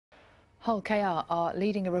Hull KR are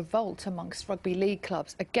leading a revolt amongst rugby league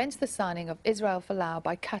clubs against the signing of Israel Folau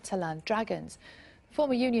by Catalans Dragons.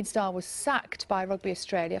 Former Union star was sacked by Rugby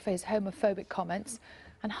Australia for his homophobic comments,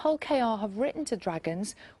 and Hull KR have written to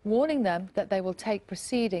Dragons warning them that they will take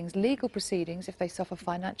legal proceedings, if they suffer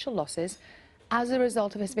financial losses as a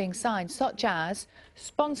result of his being signed, such as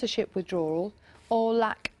sponsorship withdrawal or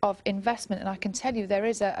lack of investment. And I can tell you there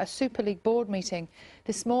is a Super League board meeting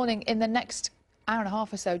this morning in the next hour and a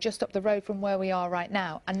half or so, just up the road from where we are right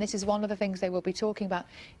now, and this is one of the things they will be talking about.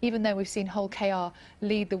 Even though we've seen Hull KR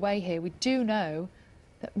lead the way here, we do know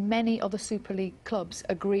that many other Super League clubs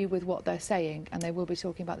agree with what they're saying, and they will be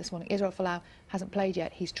talking about this morning. Israel Folau hasn't played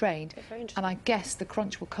yet, he's trained, and I guess the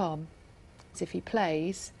crunch will come as if he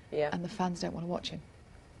plays and the fans don't want to watch him.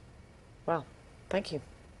 Well, thank you.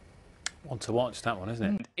 One to watch, that one,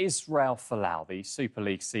 isn't it? Israel Folau, the Super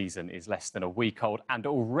League season is less than a week old, and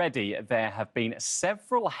already there have been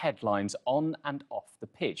several headlines on and off the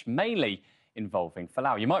pitch, mainly involving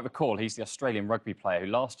Folau. You might recall he's the Australian rugby player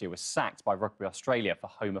who last year was sacked by Rugby Australia for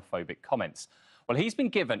homophobic comments. Well, he's been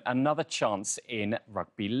given another chance in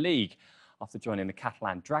Rugby League after joining the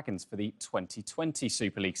Catalans Dragons for the 2020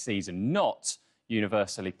 Super League season. Not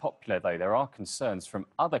universally popular, though. There are concerns from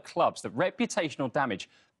other clubs that reputational damage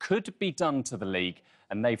could be done to the league,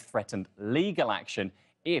 and they've threatened legal action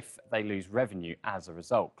if they lose revenue as a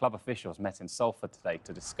result. Club officials met in Salford today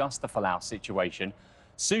to discuss the Folau situation.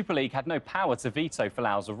 Super League had no power to veto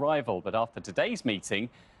Folau's arrival, but after today's meeting,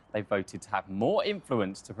 they voted to have more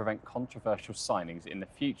influence to prevent controversial signings in the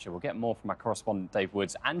future. We'll get more from our correspondent Dave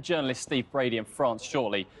Woods and journalist Steve Brady in France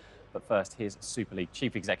shortly. But first, here's Super League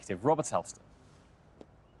Chief Executive Robert Elston.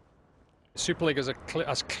 Super League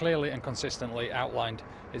has clearly and consistently outlined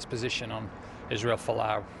its position on Israel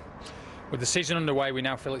Folau. With the season underway, we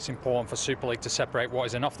now feel it's important for Super League to separate what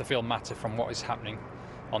is an off-the-field matter from what is happening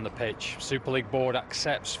on the pitch. Super League board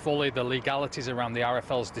accepts fully the legalities around the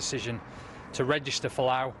RFL's decision to register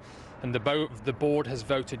Folau, and the board has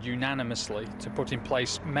voted unanimously to put in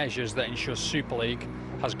place measures that ensure Super League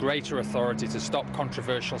has greater authority to stop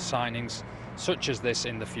controversial signings such as this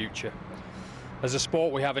in the future. As a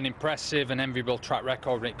sport, we have an impressive and enviable track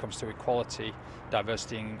record when it comes to equality,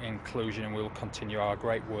 diversity and inclusion, and we will continue our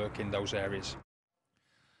great work in those areas.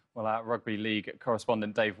 Well, our Rugby League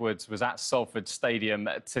correspondent Dave Woods was at Salford Stadium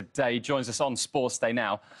today, joins us on Sports Day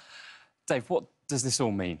now. Dave, what does this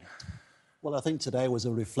all mean? Well, I think today was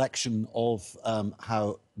a reflection of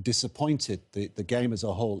how disappointed the game as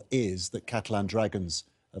a whole is that Catalans Dragons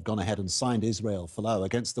have gone ahead and signed Israel Folau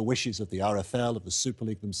against the wishes of the RFL, of the Super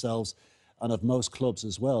League themselves, and of most clubs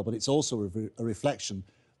as well. But it's also a reflection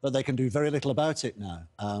that they can do very little about it now.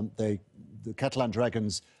 The Catalans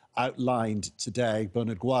Dragons outlined today,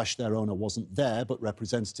 Bernard Gouache, their owner, wasn't there, but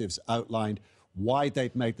representatives outlined why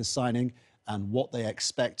they'd made the signing and what they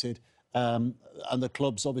expected. And the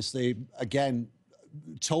clubs obviously, again,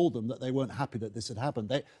 told them that they weren't happy that this had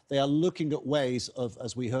happened. They are looking at ways of,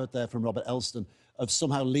 as we heard there from Robert Elston, of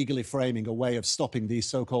somehow legally framing a way of stopping these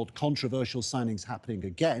so-called controversial signings happening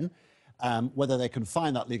again. Whether they can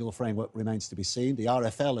find that legal framework remains to be seen. The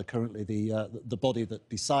RFL are currently the body that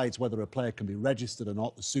decides whether a player can be registered or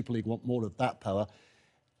not. The Super League want more of that power.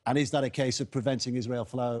 And is that a case of preventing Israel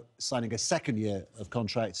Folau signing a second year of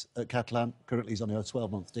contract at Catalan? Currently, he's on a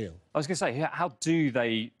 12-month deal. I was going to say, how do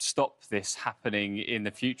they stop this happening in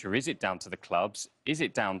the future? Is it down to the clubs? Is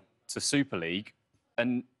it down to Super League?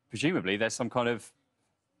 And presumably there's some kind of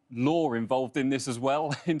law involved in this as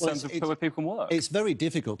well, in terms of where people can work. It's very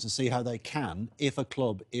difficult to see how they can if a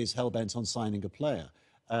club is hell-bent on signing a player.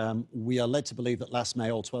 We are led to believe that last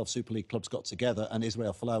May all 12 Super League clubs got together and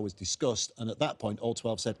Israel Folau was discussed, and at that point all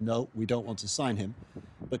 12 said no, we don't want to sign him.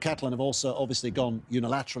 But Catalan have also obviously gone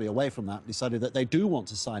unilaterally away from that, decided that they do want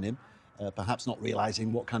to sign him, perhaps not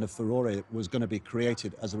realising what kind of furore was going to be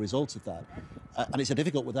created as a result of that. And it's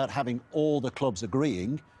difficult without having all the clubs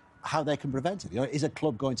agreeing how they can prevent it. You know, is a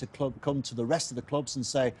club going to come to the rest of the clubs and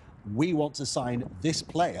say, we want to sign this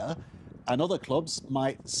player? And other clubs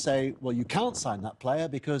might say, well, you can't sign that player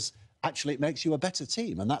because actually it makes you a better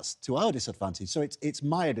team, and that's to our disadvantage. So it's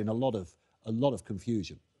mired in a lot of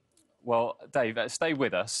confusion. Well, Dave, stay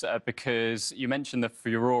with us because you mentioned the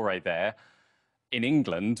furore there. In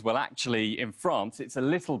England, well, actually, in France, it's a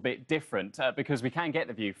little bit different because we can get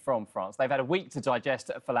the view from France. They've had a week to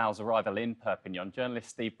digest Folau's arrival in Perpignan. Journalist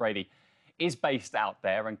Steve Brady is based out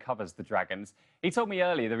there and covers the Dragons. He told me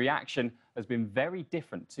earlier the reaction has been very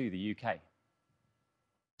different to the UK.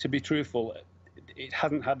 To be truthful, it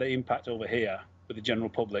hasn't had the impact over here with the general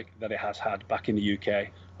public that it has had back in the UK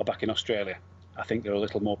or back in Australia. I think they're a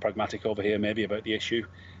little more pragmatic over here maybe about the issue,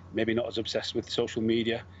 maybe not as obsessed with social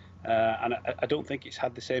media. and I don't think it's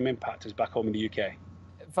had the same impact as back home in the UK.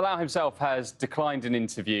 Folau himself has declined an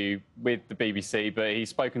interview with the BBC, but he's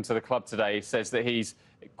spoken to the club today. He says that he's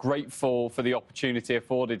grateful for the opportunity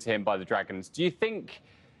afforded to him by the Dragons. Do you think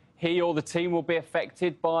he or the team will be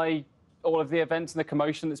affected by all of the events and the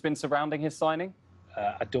commotion that's been surrounding his signing?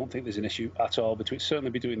 I don't think there's an issue at all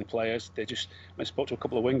certainly between the players. I spoke to a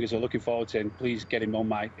couple of wingers who are looking forward to saying, please get him on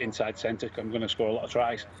my inside centre, I'm going to score a lot of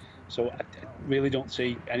tries. So I really don't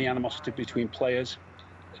see any animosity between players,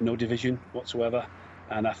 no division whatsoever.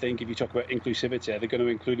 And I think if you talk about inclusivity, they're going to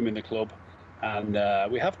include him in the club. And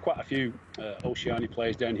we have quite a few Oceania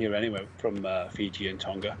players down here anyway, from Fiji and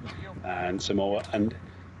Tonga and Samoa, and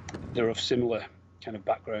they're of similar kind of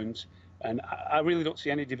backgrounds. And I really don't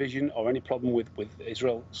see any division or any problem with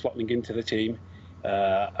Israel slotting into the team.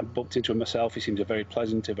 I bumped into him myself. He seems a very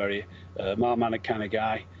pleasant, a very mild-mannered kind of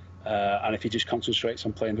guy. And if he just concentrates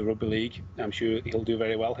on playing the rugby league, I'm sure he'll do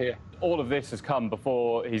very well here. All of this has come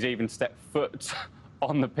before he's even stepped foot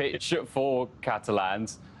on the pitch for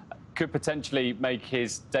Catalans. Could potentially make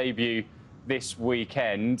his debut this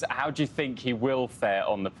weekend. How do you think he will fare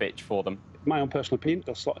on the pitch for them? My own personal opinion,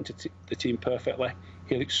 they'll slot into the team perfectly.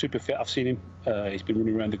 He looks super fit. I've seen him. He's been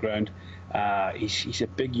running around the ground. He's a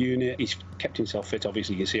big unit. He's kept himself fit,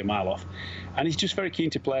 obviously, you can see a mile off. And he's just very keen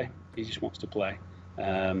to play. He just wants to play.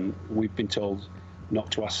 We've been told not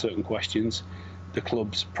to ask certain questions. The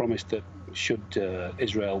club's promised that should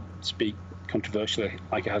Israel speak controversially,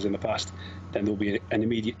 like it has in the past, then there'll be an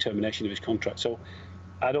immediate termination of his contract. So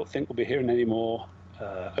I don't think we'll be hearing any more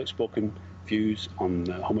outspoken views on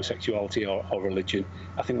homosexuality or religion.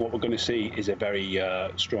 I think what we're going to see is a very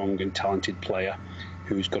strong and talented player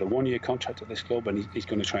who's got a one-year contract at this club, and he's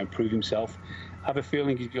going to try and prove himself. I have a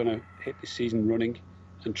feeling he's going to hit this season running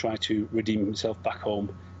and try to redeem himself back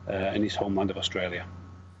home in his homeland of Australia.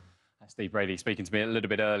 Steve Brady speaking to me a little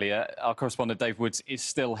bit earlier. Our correspondent Dave Woods is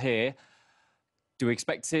still here. Do we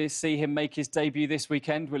expect to see him make his debut this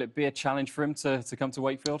weekend? Will it be a challenge for him to come to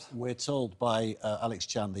Wakefield? We're told by Alex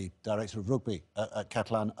Chan, the director of rugby at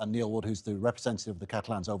Catalan, and Neil Wood, who's the representative of the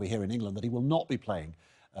Catalans over here in England, that he will not be playing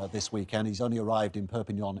this weekend. He's only arrived in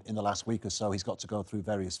Perpignan in the last week or so. He's got to go through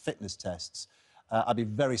various fitness tests. I'd be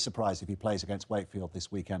very surprised if he plays against Wakefield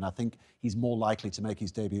this weekend. I think he's more likely to make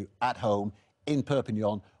his debut at home in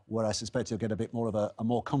Perpignan, where I suspect he'll get a bit more of a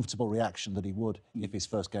more comfortable reaction than he would if his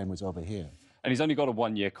first game was over here. And he's only got a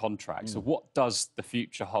one-year contract. So what does the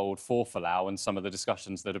future hold for Folau and some of the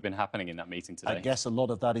discussions that have been happening in that meeting today? I guess a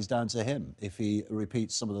lot of that is down to him. If he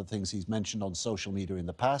repeats some of the things he's mentioned on social media in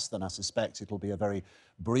the past, then I suspect it'll be a very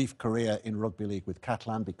brief career in rugby league with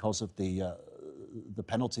Catalan because of the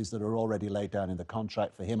penalties that are already laid down in the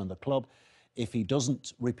contract for him and the club. If he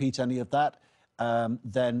doesn't repeat any of that,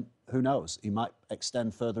 then who knows? He might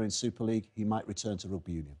extend further in Super League. He might return to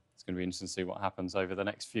rugby union. It's going to be interesting to see what happens over the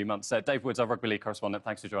next few months. Dave Woods, our Rugby League correspondent,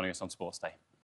 thanks for joining us on Sports Day.